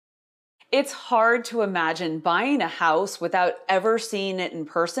It's hard to imagine buying a house without ever seeing it in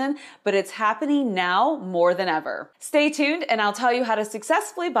person, but it's happening now more than ever. Stay tuned and I'll tell you how to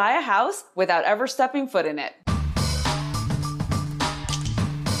successfully buy a house without ever stepping foot in it.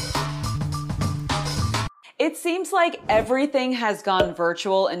 It seems like everything has gone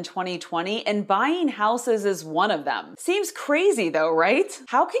virtual in 2020 and buying houses is one of them. Seems crazy though, right?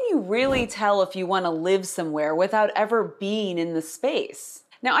 How can you really tell if you want to live somewhere without ever being in the space?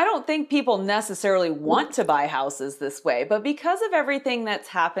 Now, I don't think people necessarily want to buy houses this way, but because of everything that's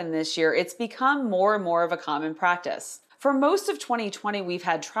happened this year, it's become more and more of a common practice. For most of 2020, we've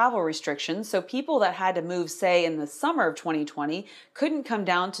had travel restrictions, so people that had to move, say, in the summer of 2020, couldn't come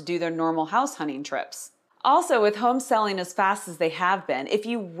down to do their normal house hunting trips. Also, with homes selling as fast as they have been, if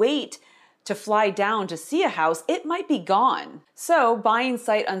you wait to fly down to see a house, it might be gone. So buying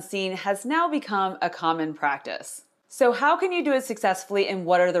sight unseen has now become a common practice. So how can you do it successfully and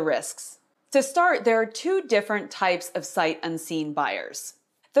what are the risks? To start, there are two different types of sight unseen buyers.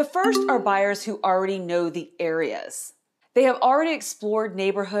 The first are buyers who already know the areas. They have already explored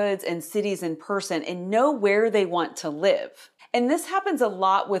neighborhoods and cities in person and know where they want to live. And this happens a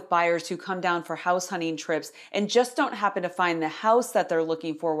lot with buyers who come down for house hunting trips and just don't happen to find the house that they're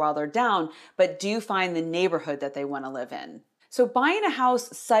looking for while they're down, but do find the neighborhood that they want to live in. So buying a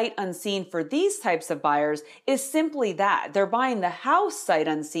house sight unseen for these types of buyers is simply that. They're buying the house sight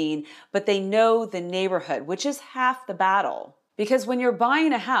unseen, but they know the neighborhood, which is half the battle. Because when you're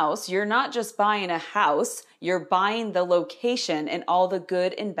buying a house, you're not just buying a house, you're buying the location and all the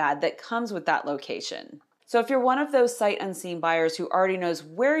good and bad that comes with that location. So if you're one of those sight unseen buyers who already knows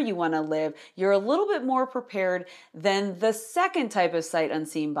where you want to live, you're a little bit more prepared than the second type of sight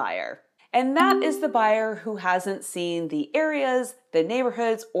unseen buyer. And that is the buyer who hasn't seen the areas, the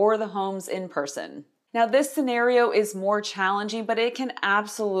neighborhoods, or the homes in person. Now, this scenario is more challenging, but it can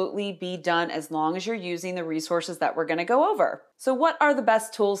absolutely be done as long as you're using the resources that we're going to go over. So what are the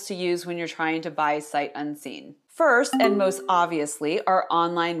best tools to use when you're trying to buy sight unseen? First, and most obviously, are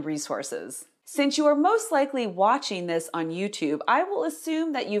online resources. Since you are most likely watching this on YouTube, I will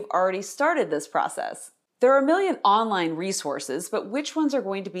assume that you've already started this process. There are a million online resources, but which ones are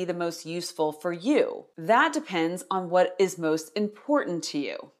going to be the most useful for you? That depends on what is most important to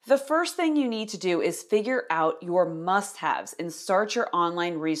you. The first thing you need to do is figure out your must-haves and start your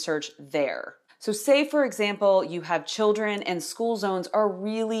online research there. So say, for example, you have children and school zones are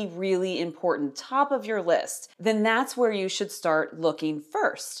really, really important, top of your list. Then that's where you should start looking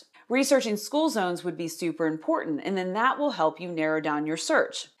first. Researching school zones would be super important, and then that will help you narrow down your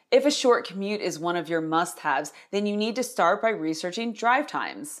search. If a short commute is one of your must-haves, then you need to start by researching drive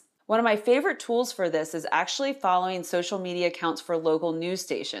times. One of my favorite tools for this is actually following social media accounts for local news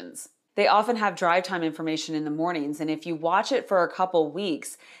stations. They often have drive time information in the mornings, and if you watch it for a couple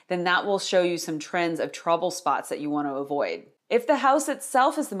weeks, then that will show you some trends of trouble spots that you want to avoid. If the house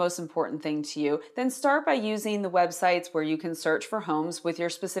itself is the most important thing to you, then start by using the websites where you can search for homes with your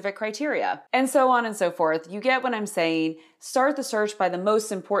specific criteria, and so on and so forth. You get what I'm saying. Start the search by the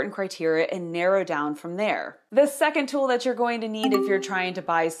most important criteria and narrow down from there. The second tool that you're going to need if you're trying to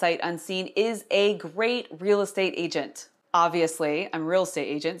buy sight unseen is a great real estate agent. Obviously, I'm a real estate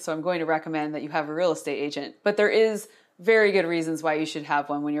agent, so I'm going to recommend that you have a real estate agent, but there is very good reasons why you should have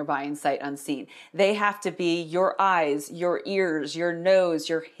one when you're buying sight unseen. They have to be your eyes, your ears, your nose,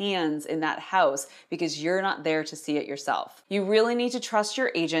 your hands in that house because you're not there to see it yourself. You really need to trust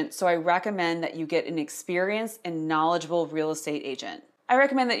your agent, so I recommend that you get an experienced and knowledgeable real estate agent. I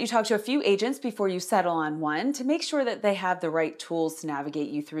recommend that you talk to a few agents before you settle on one to make sure that they have the right tools to navigate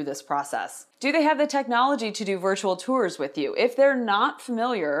you through this process. Do they have the technology to do virtual tours with you? If they're not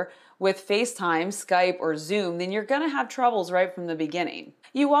familiar with FaceTime, Skype, or Zoom, then you're gonna have troubles right from the beginning.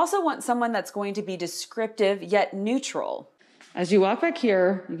 You also want someone that's going to be descriptive yet neutral. As you walk back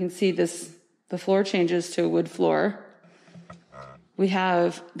here, you can see this, the floor changes to a wood floor. We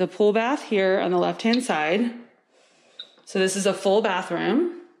have the pool bath here on the left-hand side. So this is a full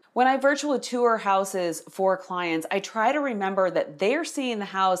bathroom. When I virtual tour houses for clients, I try to remember that they're seeing the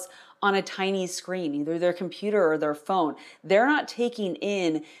house on a tiny screen, either their computer or their phone. They're not taking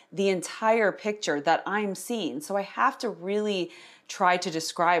in the entire picture that I'm seeing. So I have to really try to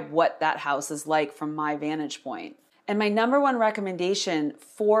describe what that house is like from my vantage point. And my number one recommendation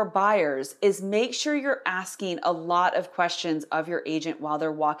for buyers is make sure you're asking a lot of questions of your agent while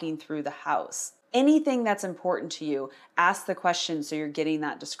they're walking through the house. Anything that's important to you, ask the question so you're getting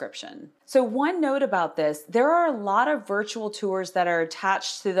that description. So one note about this, there are a lot of virtual tours that are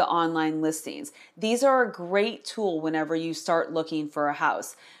attached to the online listings. These are a great tool whenever you start looking for a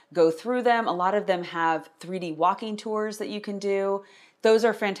house. Go through them. A lot of them have 3D walking tours that you can do. Those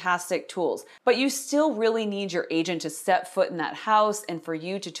are fantastic tools, but you still really need your agent to step foot in that house and for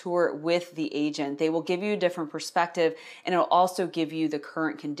you to tour it with the agent. They will give you a different perspective, and it'll also give you the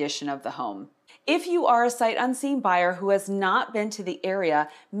current condition of the home. If you are a sight unseen buyer who has not been to the area,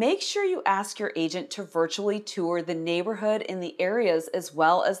 make sure you ask your agent to virtually tour the neighborhood and the areas as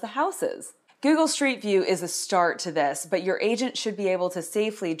well as the houses. Google Street View is a start to this, but your agent should be able to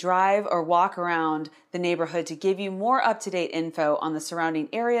safely drive or walk around the neighborhood to give you more up-to-date info on the surrounding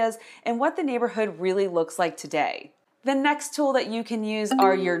areas and what the neighborhood really looks like today. The next tool that you can use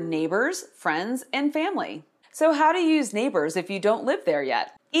are your neighbors, friends, and family. So how to use neighbors if you don't live there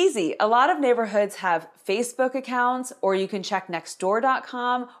yet? Easy. A lot of neighborhoods have Facebook accounts, or you can check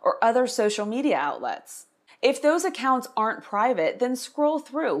nextdoor.com or other social media outlets. If those accounts aren't private, then scroll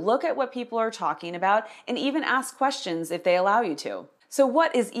through, look at what people are talking about, and even ask questions if they allow you to. So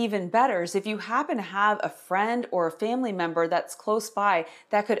what is even better is if you happen to have a friend or a family member that's close by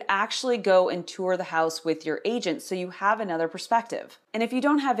that could actually go and tour the house with your agent so you have another perspective. And if you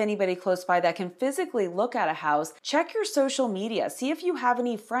don't have anybody close by that can physically look at a house, check your social media. See if you have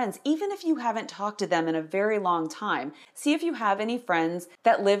any friends, even if you haven't talked to them in a very long time. See if you have any friends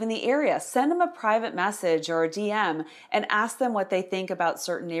that live in the area. Send them a private message or a DM and ask them what they think about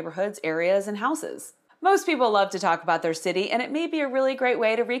certain neighborhoods, areas, and houses. Most people love to talk about their city, and it may be a really great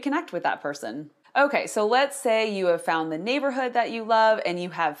way to reconnect with that person. Okay, so let's say you have found the neighborhood that you love and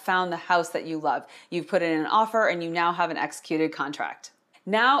you have found the house that you love. You've put in an offer and you now have an executed contract.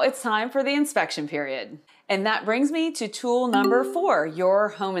 Now it's time for the inspection period. And that brings me to tool number 4, your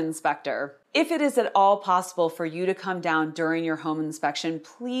home inspector. If it is at all possible for you to come down during your home inspection,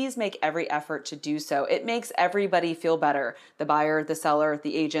 please make every effort to do so. It makes everybody feel better. The buyer, the seller,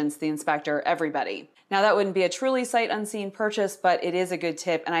 the agents, the inspector, everybody. Now that wouldn't be a truly sight unseen purchase, but it is a good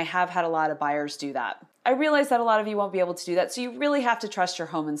tip, and I have had a lot of buyers do that. I realize that a lot of you won't be able to do that, so you really have to trust your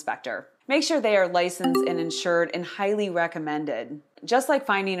home inspector. Make sure they are licensed and insured and highly recommended. Just like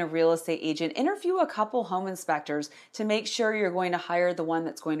finding a real estate agent, interview a couple home inspectors to make sure you're going to hire the one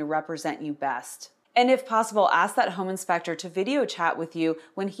that's going to represent you best. And if possible, ask that home inspector to video chat with you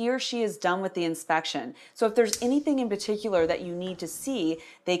when he or she is done with the inspection. So if there's anything in particular that you need to see,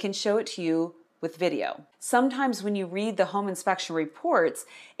 they can show it to you with video. Sometimes when you read the home inspection reports,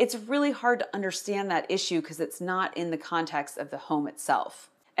 it's really hard to understand that issue because it's not in the context of the home itself.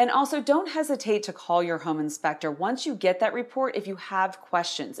 And also, don't hesitate to call your home inspector once you get that report if you have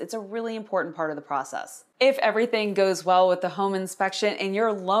questions. It's a really important part of the process. If everything goes well with the home inspection and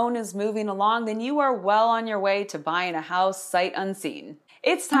your loan is moving along, then you are well on your way to buying a house sight unseen.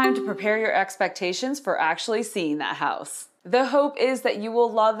 It's time to prepare your expectations for actually seeing that house. The hope is that you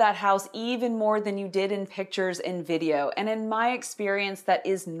will love that house even more than you did in pictures and video. And in my experience, that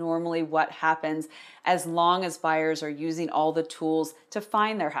is normally what happens as long as buyers are using all the tools to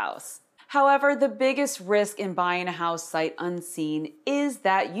find their house. However, the biggest risk in buying a house sight unseen is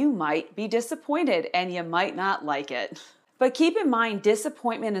that you might be disappointed and you might not like it. But keep in mind,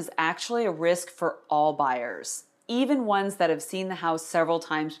 disappointment is actually a risk for all buyers, even ones that have seen the house several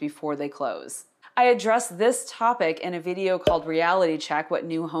times before they close. I addressed this topic in a video called Reality Check: What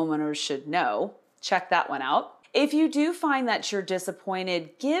New Homeowners Should Know. Check that one out. If you do find that you're disappointed,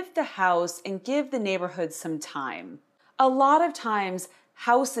 give the house and give the neighborhood some time. A lot of times,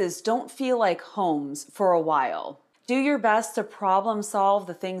 houses don't feel like homes for a while. Do your best to problem solve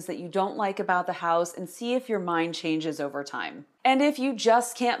the things that you don't like about the house and see if your mind changes over time. And if you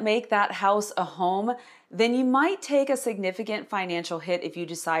just can't make that house a home, then you might take a significant financial hit if you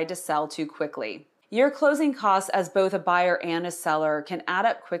decide to sell too quickly. Your closing costs as both a buyer and a seller can add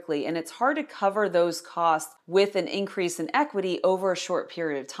up quickly, and it's hard to cover those costs with an increase in equity over a short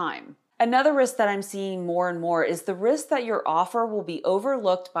period of time. Another risk that I'm seeing more and more is the risk that your offer will be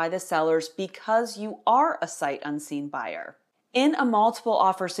overlooked by the sellers because you are a sight unseen buyer. In a multiple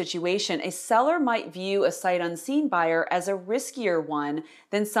offer situation, a seller might view a sight unseen buyer as a riskier one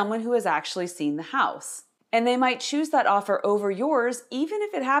than someone who has actually seen the house. And they might choose that offer over yours, even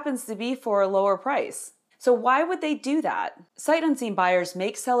if it happens to be for a lower price. So why would they do that? Sight unseen buyers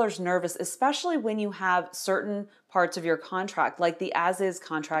make sellers nervous, especially when you have certain parts of your contract, like the as-is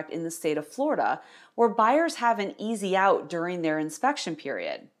contract in the state of Florida, where buyers have an easy out during their inspection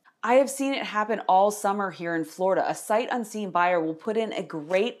period. I have seen it happen all summer here in Florida. A sight unseen buyer will put in a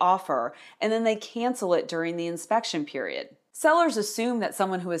great offer and then they cancel it during the inspection period. Sellers assume that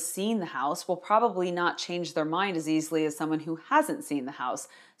someone who has seen the house will probably not change their mind as easily as someone who hasn't seen the house,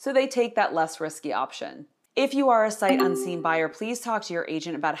 so they take that less risky option. If you are a sight unseen buyer, please talk to your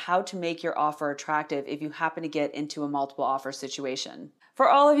agent about how to make your offer attractive if you happen to get into a multiple offer situation. For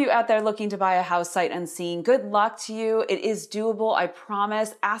all of you out there looking to buy a house sight unseen, good luck to you. It is doable, I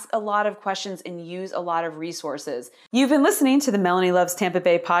promise. Ask a lot of questions and use a lot of resources. You've been listening to the Melanie Loves Tampa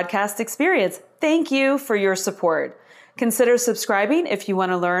Bay podcast experience. Thank you for your support. Consider subscribing if you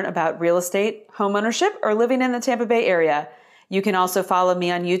want to learn about real estate, homeownership, or living in the Tampa Bay area. You can also follow me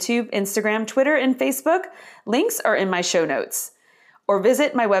on YouTube, Instagram, Twitter, and Facebook. Links are in my show notes. Or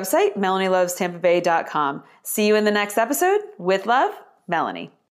visit my website, MelanieLovesTampaBay.com. See you in the next episode. With love, Melanie.